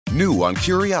New on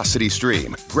Curiosity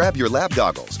Stream. Grab your lab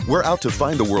goggles. We're out to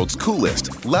find the world's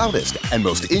coolest, loudest, and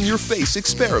most in-your-face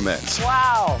experiments.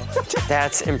 Wow,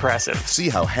 that's impressive. See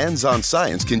how hands-on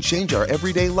science can change our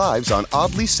everyday lives on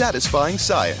oddly satisfying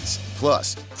science.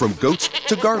 Plus, from goats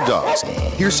to guard dogs,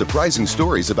 here's surprising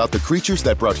stories about the creatures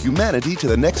that brought humanity to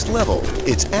the next level.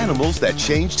 It's animals that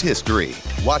changed history.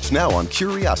 Watch now on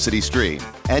Curiosity Stream.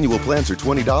 Annual plans are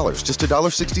 $20, just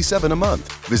 $1.67 a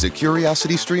month. Visit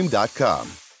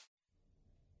curiositystream.com.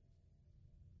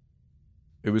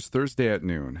 It was Thursday at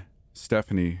noon.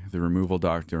 Stephanie, the removal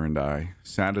doctor, and I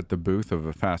sat at the booth of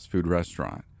a fast food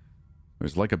restaurant. It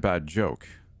was like a bad joke.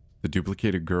 The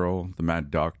duplicated girl, the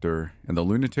mad doctor, and the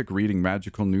lunatic reading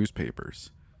magical newspapers.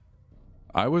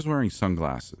 I was wearing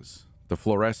sunglasses. The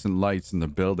fluorescent lights in the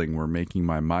building were making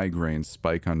my migraines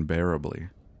spike unbearably.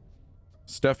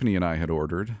 Stephanie and I had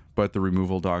ordered, but the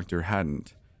removal doctor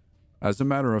hadn't. As a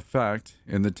matter of fact,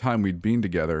 in the time we'd been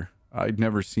together, I'd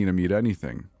never seen him eat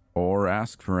anything or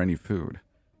ask for any food.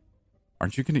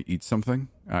 "Aren't you going to eat something?"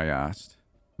 I asked.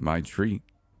 "My treat."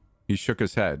 He shook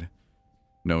his head.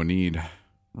 "No need.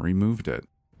 Removed it."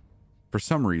 For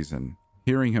some reason,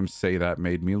 hearing him say that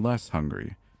made me less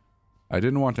hungry. I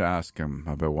didn't want to ask him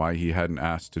about why he hadn't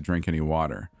asked to drink any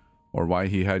water, or why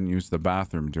he hadn't used the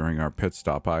bathroom during our pit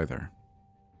stop either.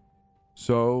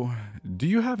 "So, do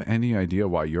you have any idea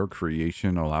why your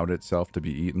creation allowed itself to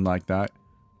be eaten like that?"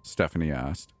 Stephanie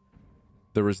asked.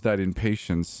 There was that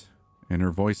impatience in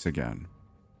her voice again.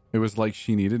 It was like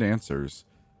she needed answers,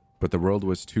 but the world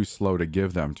was too slow to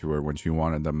give them to her when she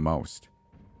wanted them most.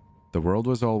 The world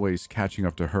was always catching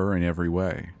up to her in every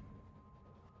way.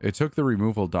 It took the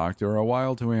removal doctor a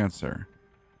while to answer.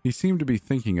 He seemed to be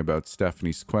thinking about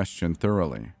Stephanie's question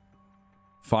thoroughly.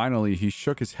 Finally, he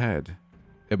shook his head.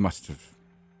 It must have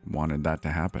wanted that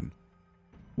to happen.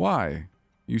 "Why?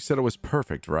 You said it was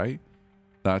perfect, right?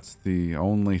 That's the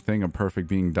only thing a perfect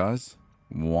being does?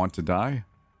 Want to die?"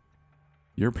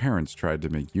 "Your parents tried to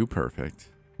make you perfect,"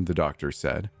 the doctor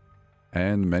said.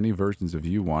 "And many versions of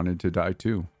you wanted to die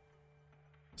too."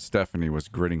 Stephanie was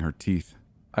gritting her teeth.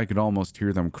 I could almost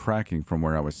hear them cracking from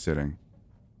where I was sitting.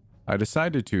 I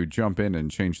decided to jump in and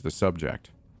change the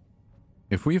subject.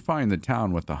 "If we find the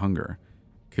town with the hunger,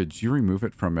 could you remove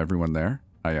it from everyone there?"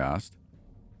 I asked.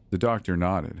 The doctor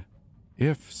nodded.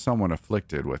 "If someone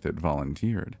afflicted with it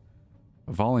volunteered."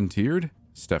 "Volunteered?"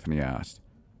 Stephanie asked.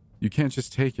 "You can't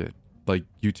just take it, like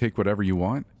you take whatever you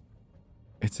want?"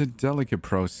 "It's a delicate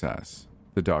process,"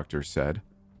 the doctor said.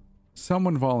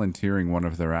 "Someone volunteering one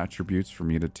of their attributes for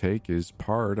me to take is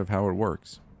part of how it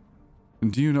works."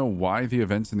 "Do you know why the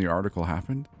events in the article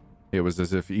happened? It was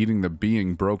as if eating the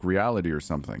being broke reality or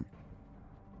something."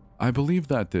 "I believe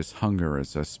that this hunger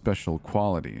is a special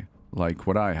quality, like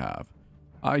what I have.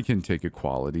 I can take a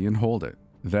quality and hold it,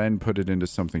 then put it into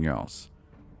something else.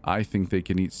 I think they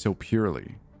can eat so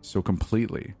purely, so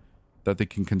completely, that they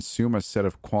can consume a set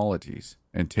of qualities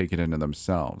and take it into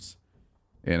themselves.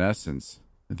 In essence,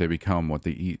 they become what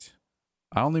they eat.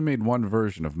 I only made one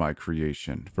version of my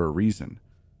creation for a reason.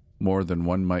 More than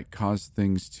one might cause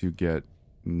things to get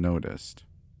noticed.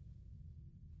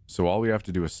 So all we have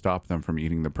to do is stop them from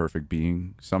eating the perfect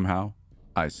being, somehow?"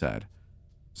 I said.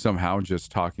 Somehow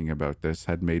just talking about this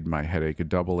had made my headache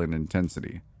double in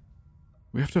intensity.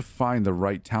 "We have to find the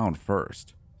right town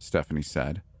first," Stephanie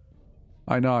said.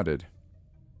 I nodded.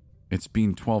 "It's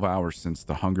been 12 hours since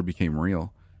the hunger became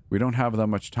real. We don't have that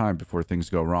much time before things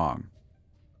go wrong."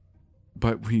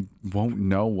 "But we won't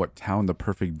know what town the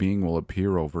perfect being will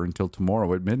appear over until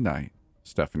tomorrow at midnight,"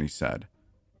 Stephanie said.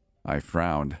 I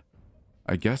frowned.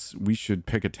 "I guess we should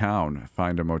pick a town,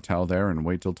 find a motel there, and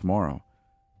wait till tomorrow."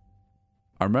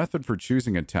 Our method for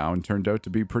choosing a town turned out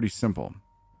to be pretty simple.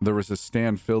 There was a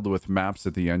stand filled with maps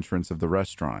at the entrance of the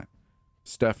restaurant.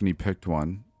 Stephanie picked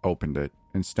one, opened it,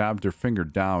 and stabbed her finger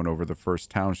down over the first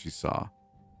town she saw.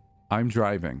 "I'm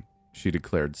driving," she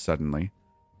declared suddenly.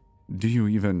 "Do you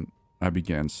even—" I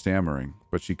began stammering,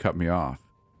 but she cut me off.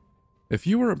 "If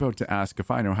you were about to ask if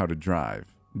I know how to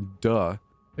drive, duh.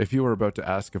 If you were about to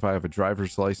ask if I have a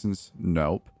driver's license,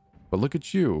 nope. But look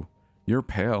at you. You're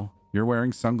pale. You're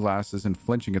wearing sunglasses and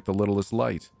flinching at the littlest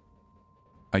light."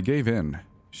 I gave in.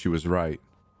 She was right.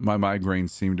 My migraines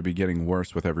seemed to be getting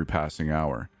worse with every passing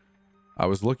hour. I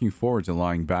was looking forward to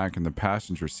lying back in the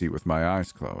passenger seat with my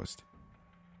eyes closed.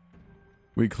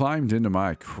 We climbed into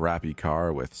my crappy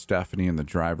car with Stephanie in the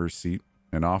driver's seat,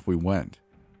 and off we went.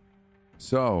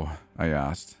 "So," I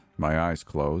asked, my eyes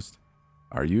closed,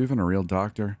 "are you even a real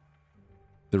doctor?"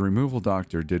 The removal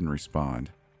doctor didn't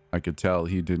respond. I could tell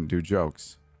he didn't do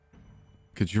jokes.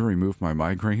 "Could you remove my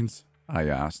migraines?" I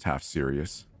asked, half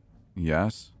serious.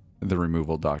 "Yes," the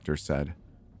removal doctor said.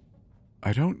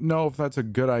 I don't know if that's a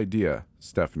good idea,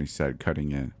 Stephanie said,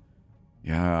 cutting in.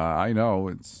 Yeah, I know.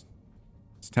 It's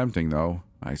tempting, though,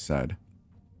 I said.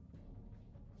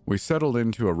 We settled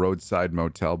into a roadside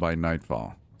motel by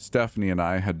nightfall. Stephanie and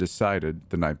I had decided,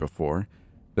 the night before,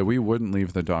 that we wouldn't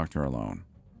leave the doctor alone.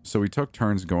 So we took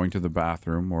turns going to the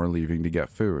bathroom or leaving to get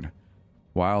food,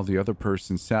 while the other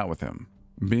person sat with him.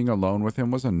 Being alone with him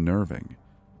was unnerving.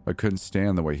 I couldn't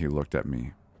stand the way he looked at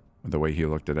me, the way he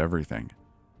looked at everything,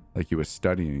 like he was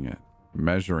studying it,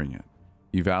 measuring it,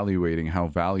 evaluating how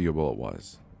valuable it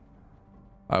was.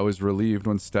 I was relieved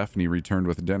when Stephanie returned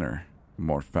with dinner,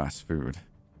 more fast food.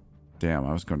 Damn,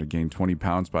 I was going to gain 20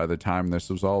 pounds by the time this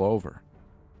was all over.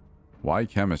 Why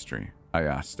chemistry? I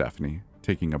asked Stephanie,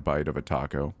 taking a bite of a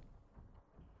taco.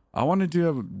 I wanted to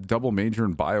have a double major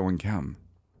in bio and chem.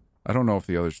 I don't know if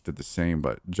the others did the same,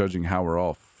 but judging how we're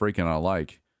all freaking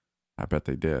alike, I bet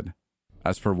they did.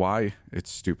 As for why,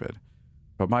 it's stupid.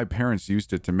 But my parents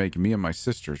used it to make me and my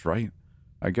sisters, right?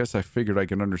 I guess I figured I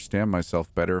could understand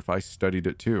myself better if I studied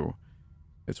it too.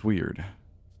 It's weird.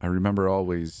 I remember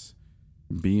always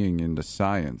being into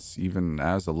science, even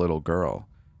as a little girl,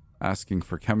 asking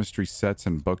for chemistry sets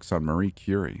and books on Marie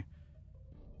Curie.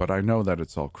 But I know that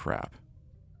it's all crap.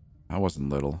 I wasn't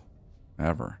little,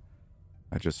 ever.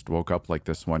 I just woke up like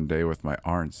this one day with my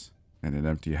aunts in an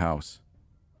empty house.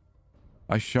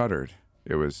 I shuddered.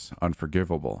 It was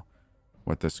unforgivable,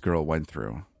 what this girl went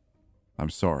through. I'm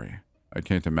sorry. I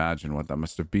can't imagine what that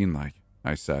must have been like,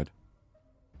 I said.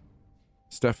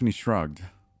 Stephanie shrugged.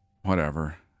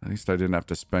 Whatever. At least I didn't have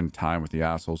to spend time with the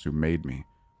assholes who made me.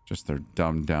 Just their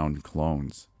dumbed-down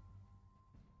clones.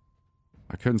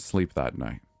 I couldn't sleep that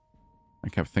night. I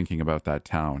kept thinking about that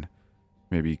town.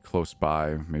 Maybe close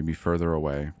by, maybe further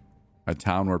away. A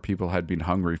town where people had been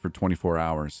hungry for 24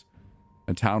 hours.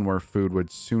 A town where food would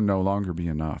soon no longer be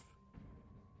enough.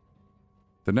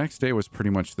 The next day was pretty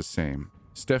much the same.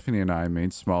 Stephanie and I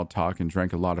made small talk and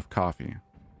drank a lot of coffee.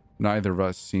 Neither of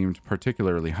us seemed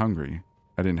particularly hungry.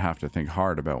 I didn't have to think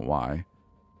hard about why.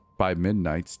 By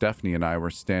midnight, Stephanie and I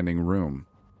were standing room,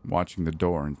 watching the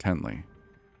door intently.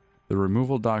 The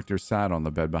removal doctor sat on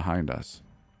the bed behind us,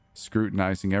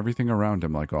 scrutinizing everything around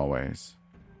him like always.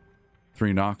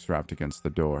 3 knocks rapped against the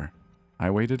door. I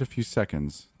waited a few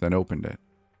seconds, then opened it.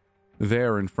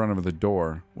 There, in front of the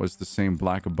door, was the same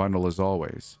black bundle as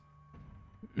always.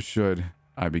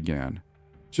 I began.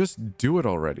 Just do it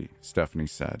already, Stephanie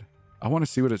said. I want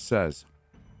to see what it says.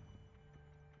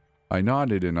 I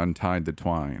nodded and untied the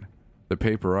twine. The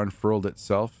paper unfurled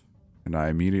itself, and I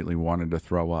immediately wanted to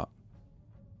throw up.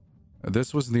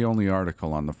 This was the only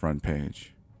article on the front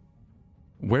page.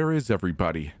 Where is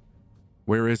everybody?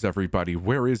 Where is everybody?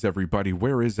 Where is everybody?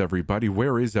 Where is everybody?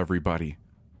 Where is everybody?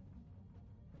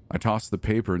 I tossed the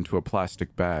paper into a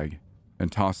plastic bag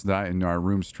and tossed that in our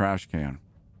room's trash can.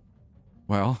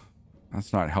 Well,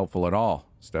 that's not helpful at all,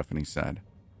 Stephanie said.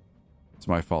 It's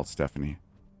my fault, Stephanie.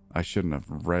 I shouldn't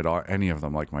have read any of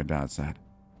them like my dad said.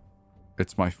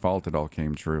 It's my fault it all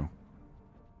came true.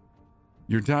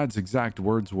 Your dad's exact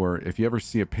words were, if you ever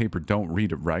see a paper, don't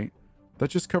read it, right? That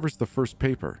just covers the first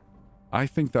paper. I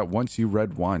think that once you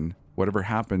read one, whatever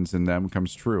happens in them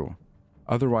comes true.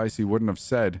 Otherwise, he wouldn't have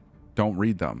said, don't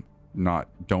read them,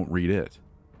 not don't read it.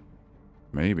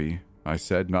 Maybe, I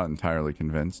said, not entirely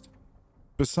convinced.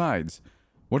 Besides,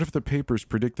 what if the papers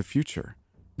predict the future?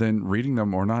 Then reading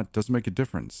them or not doesn't make a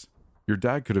difference. Your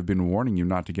dad could have been warning you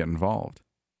not to get involved.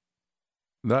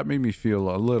 That made me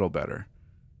feel a little better.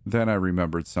 Then I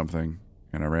remembered something,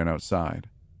 and I ran outside.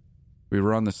 We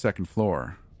were on the 2nd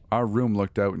floor. Our room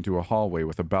looked out into a hallway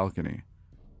with a balcony.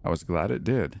 I was glad it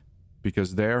did,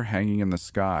 because there, hanging in the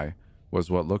sky, was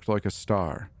what looked like a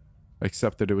star,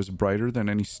 except that it was brighter than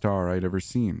any star I'd ever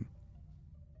seen.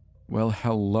 Well,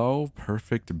 hello,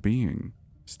 perfect being,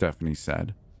 Stephanie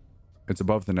said. It's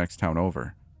above the next town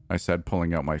over, I said,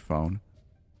 pulling out my phone.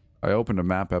 I opened a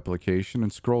map application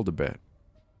and scrolled a bit.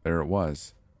 There it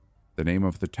was. The name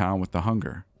of the town with the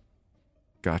hunger.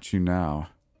 Got you now.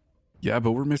 Yeah,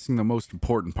 but we're missing the most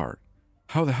important part.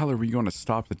 How the hell are we going to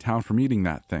stop the town from eating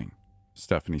that thing?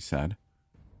 Stephanie said.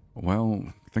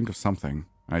 Well, think of something,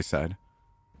 I said.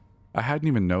 I hadn't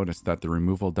even noticed that the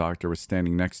removal doctor was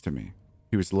standing next to me.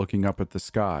 He was looking up at the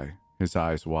sky, his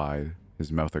eyes wide,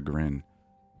 his mouth a grin.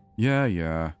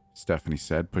 Yeah, Stephanie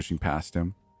said, pushing past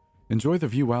him. Enjoy the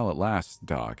view while it lasts,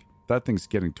 Doc. That thing's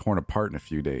getting torn apart in a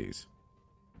few days.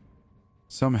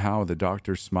 Somehow the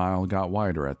doctor's smile got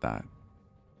wider at that.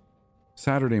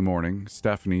 Saturday morning,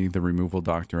 Stephanie, the removal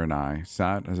doctor, and I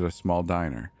sat at a small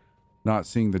diner. Not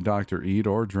seeing the doctor eat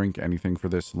or drink anything for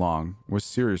this long was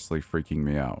seriously freaking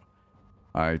me out.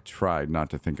 I tried not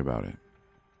to think about it.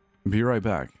 Be right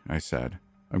back, I said.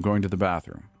 I'm going to the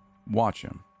bathroom. Watch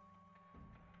him.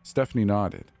 Stephanie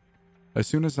nodded. As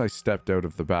soon as I stepped out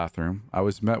of the bathroom, I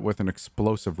was met with an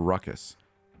explosive ruckus.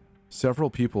 Several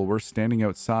people were standing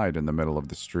outside in the middle of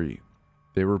the street.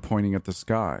 They were pointing at the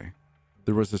sky.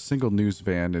 There was a single news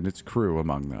van and its crew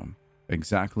among them,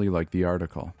 exactly like the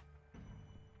article.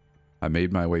 I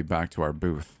made my way back to our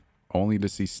booth, only to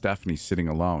see Stephanie sitting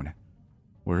alone.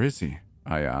 "Where is he?"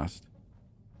 I asked.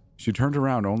 She turned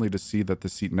around only to see that the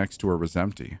seat next to her was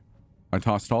empty. I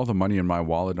tossed all the money in my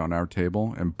wallet on our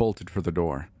table and bolted for the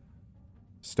door.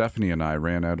 Stephanie and I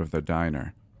ran out of the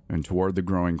diner and toward the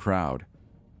growing crowd.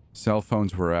 Cell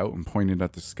phones were out and pointed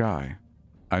at the sky.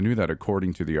 I knew that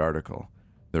according to the article,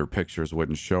 their pictures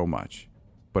wouldn't show much,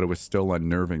 but it was still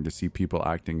unnerving to see people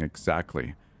acting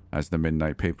exactly as the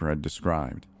midnight paper had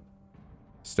described.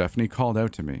 Stephanie called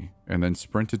out to me and then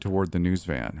sprinted toward the news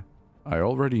van. I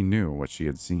already knew what she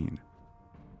had seen.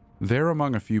 There,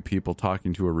 among a few people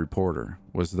talking to a reporter,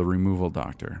 was the removal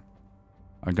doctor.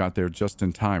 I got there just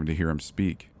in time to hear him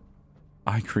speak.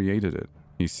 "I created it,"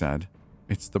 he said.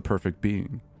 "It's the perfect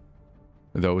being."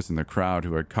 Those in the crowd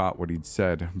who had caught what he'd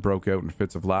said broke out in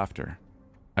fits of laughter.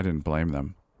 I didn't blame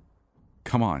them.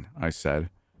 "Come on," I said,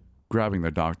 grabbing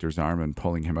the doctor's arm and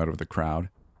pulling him out of the crowd.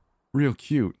 "Real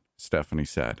cute," Stephanie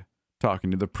said, "talking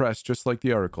to the press just like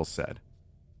the article said."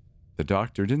 The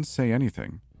doctor didn't say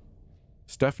anything.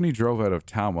 Stephanie drove out of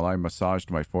town while I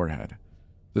massaged my forehead.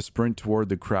 The sprint toward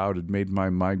the crowd had made my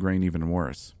migraine even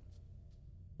worse.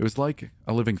 It was like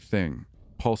a living thing,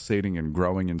 pulsating and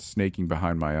growing and snaking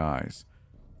behind my eyes,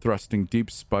 thrusting deep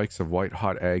spikes of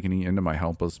white-hot agony into my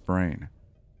helpless brain.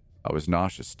 I was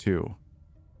nauseous too,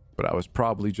 but I was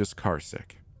probably just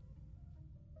carsick.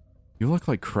 "You look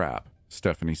like crap,"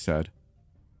 Stephanie said.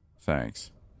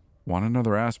 "Thanks. Want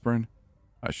another aspirin?"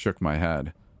 I shook my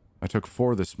head. "I took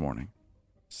 4 this morning."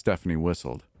 Stephanie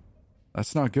whistled.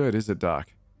 "That's not good, is it,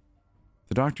 Doc?"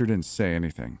 The doctor didn't say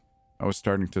anything. I was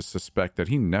starting to suspect that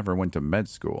he never went to med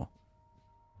school.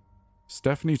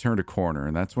 Stephanie turned a corner,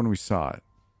 and that's when we saw it.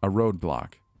 A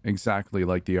roadblock, exactly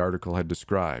like the article had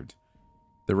described.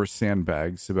 There were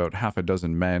sandbags, about half a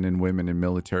dozen men and women in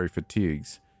military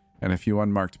fatigues, and a few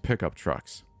unmarked pickup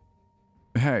trucks.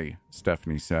 "Hey,"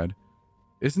 Stephanie said.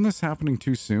 "Isn't this happening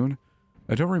too soon?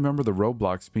 I don't remember the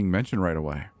roadblocks being mentioned right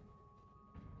away."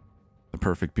 "The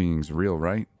perfect being's real,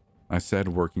 right?" I said,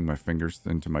 working my fingers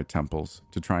into my temples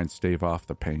to try and stave off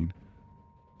the pain.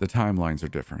 "The timelines are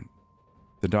different.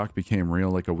 The doc became real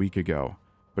like a week ago,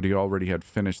 but he already had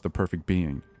finished the perfect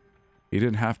being. He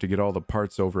didn't have to get all the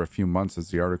parts over a few months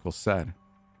as the article said.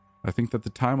 I think that the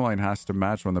timeline has to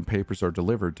match when the papers are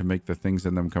delivered to make the things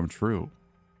in them come true."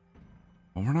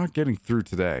 "Well, we're not getting through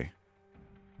today.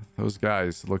 Those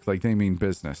guys look like they mean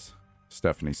business,"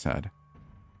 Stephanie said.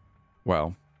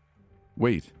 "Well,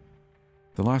 wait.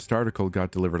 The last article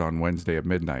got delivered on Wednesday at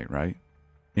midnight, right?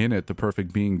 In it, the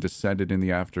perfect being descended in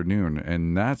the afternoon,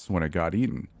 and that's when it got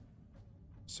eaten."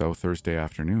 "So Thursday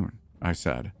afternoon," I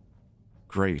said.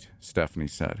 "Great," Stephanie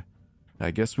said.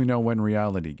 "I guess we know when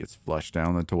reality gets flushed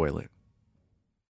down the toilet."